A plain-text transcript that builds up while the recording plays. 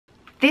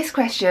This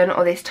question,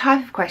 or this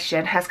type of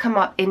question, has come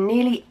up in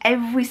nearly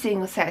every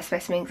single set of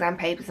specimen exam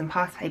papers and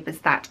past papers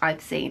that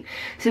I've seen.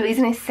 So it is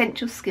an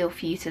essential skill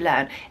for you to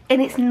learn.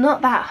 And it's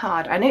not that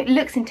hard. I know it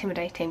looks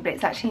intimidating, but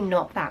it's actually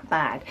not that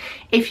bad.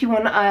 If you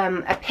want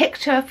a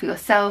picture for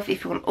yourself,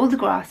 if you want all the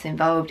graphs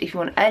involved, if you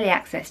want early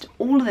access to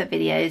all of the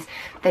videos,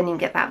 then you can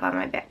get that by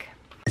my book.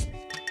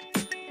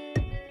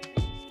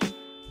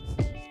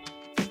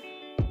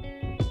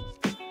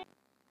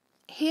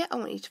 Here I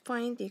want you to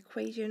find the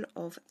equation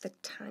of the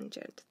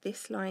tangent,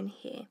 this line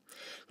here.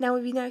 Now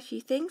we know a few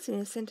things. In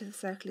the centre of the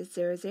circle is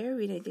 0, 0.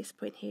 We know this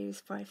point here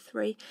is 5,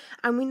 3.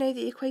 And we know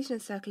the equation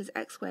of the circle is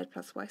x squared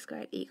plus y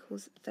squared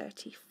equals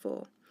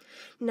 34.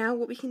 Now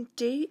what we can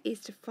do is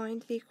to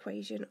find the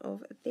equation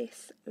of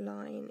this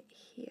line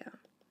here.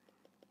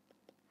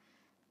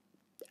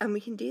 And we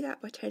can do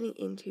that by turning it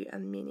into a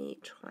mini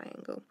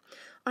triangle.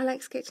 I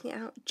like sketching it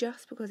out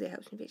just because it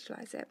helps me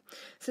visualise it.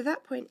 So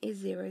that point is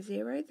 0,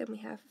 0. Then we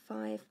have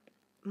 5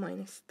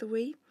 minus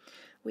 3.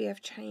 We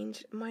have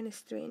changed minus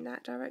 3 in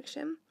that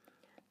direction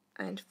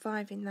and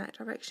 5 in that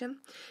direction.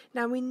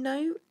 Now we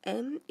know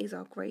m is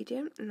our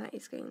gradient, and that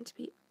is going to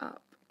be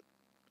up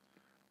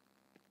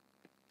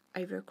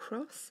over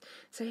across.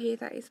 So here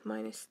that is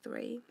minus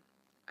 3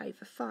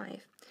 over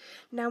 5.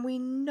 Now we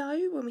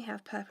know when we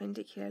have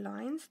perpendicular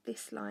lines,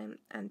 this line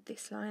and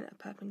this line are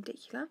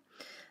perpendicular,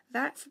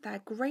 that their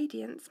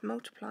gradients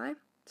multiply,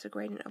 so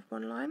gradient of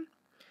one line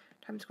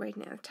times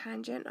gradient of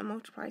tangent are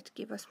multiplied to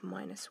give us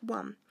minus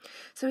 1.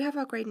 So we have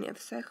our gradient of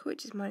the circle,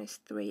 which is minus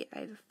 3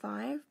 over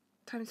 5,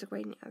 times the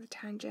gradient of the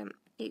tangent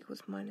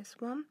equals minus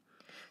 1.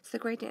 So the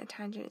gradient of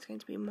tangent is going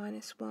to be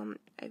minus 1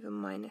 over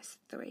minus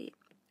 3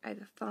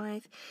 over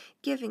 5,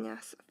 giving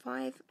us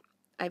 5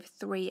 over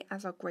 3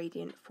 as our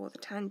gradient for the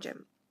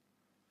tangent.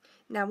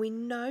 Now we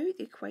know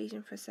the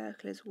equation for a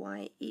circle is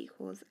y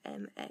equals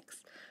mx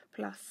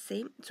plus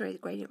c, the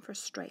gradient for a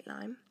straight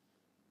line.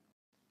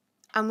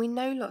 And we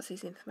know lots of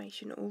this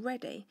information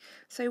already.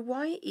 So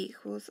y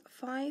equals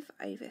 5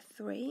 over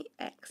 3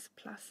 x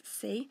plus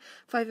c,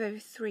 5 over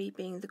 3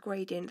 being the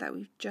gradient that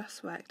we've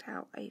just worked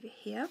out over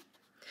here.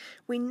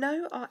 We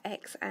know our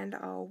x and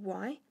our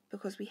y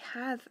because we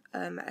have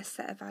a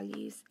set of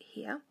values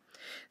here.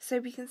 So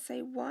we can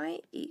say y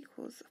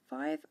equals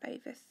 5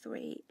 over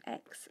 3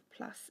 x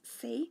plus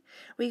c.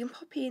 We can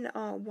pop in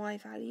our y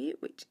value,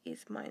 which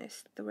is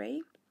minus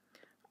 3,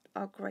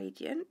 our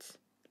gradient,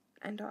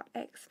 and our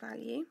x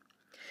value.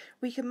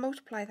 We can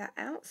multiply that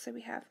out, so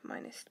we have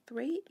minus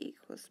 3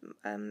 equals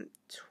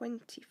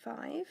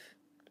 25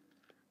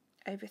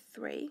 over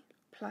 3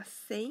 plus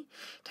c.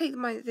 Take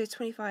the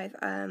 25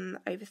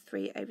 over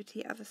 3 over to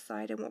the other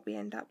side, and what we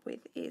end up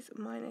with is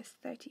minus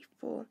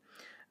 34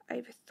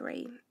 over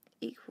 3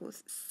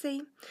 equals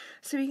c.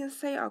 So we can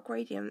say our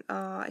equation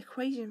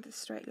for the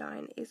straight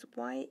line is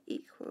y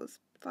equals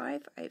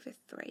 5 over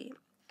 3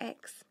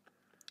 x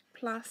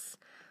plus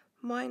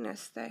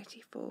minus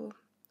 34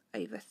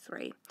 over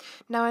 3.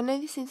 Now I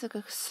know this seems like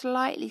a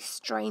slightly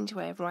strange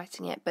way of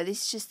writing it, but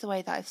this is just the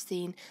way that I've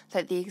seen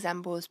that the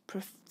exam boards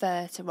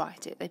prefer to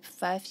write it. They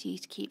prefer for you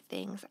to keep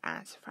things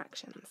as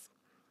fractions.